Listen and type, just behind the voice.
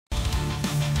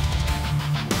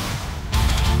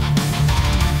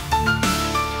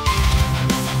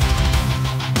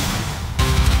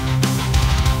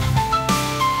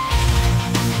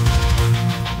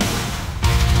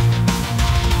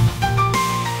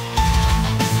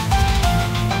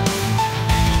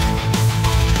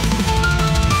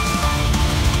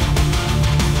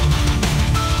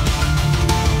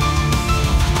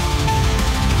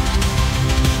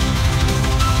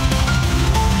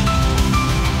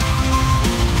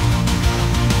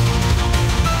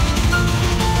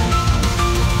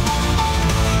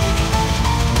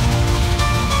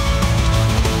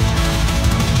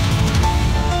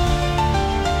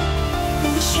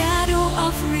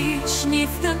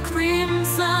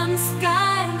crimson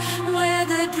sky, where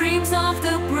the dreams of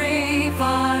the brave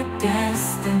are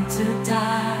destined to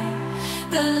die.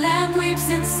 The land weeps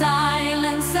in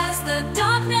silence as the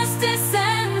darkness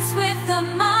descends, with the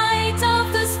might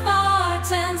of the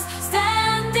Spartans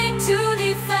standing to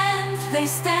defend. They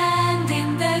stand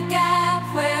in the gap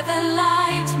where the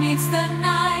light meets the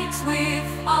night, with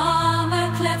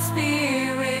armor-clad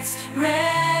spirits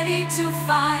ready to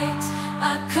fight.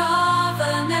 A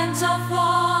covenant of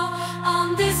war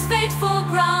on this fateful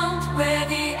ground, where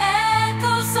the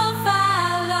echoes of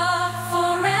valor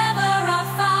forever are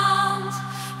found.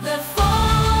 The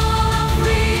fall of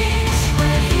reach,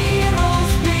 where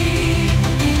heroes bleed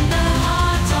in the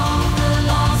heart of the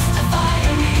lost, a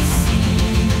fiery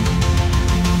sea.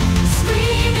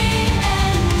 Screaming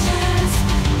engines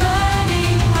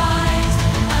burning bright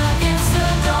against the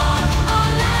dawn, our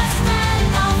last and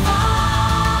our fire.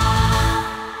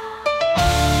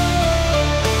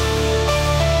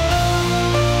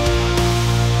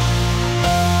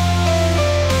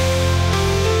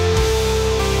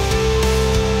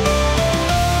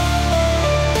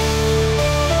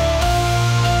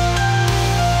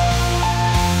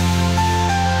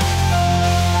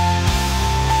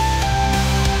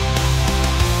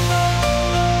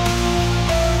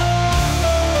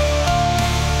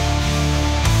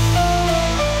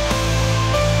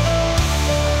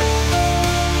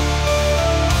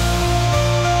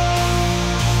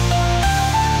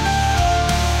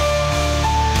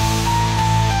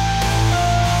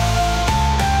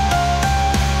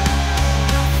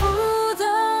 Through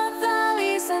the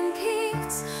valleys and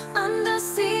peaks, under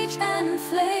siege and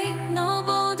flame,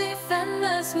 noble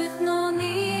defenders with no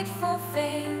need for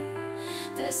fame.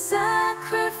 The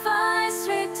sacrifice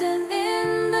written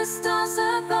in the stars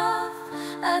above,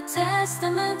 a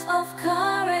testament of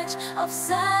courage, of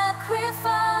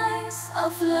sacrifice,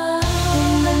 of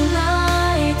love.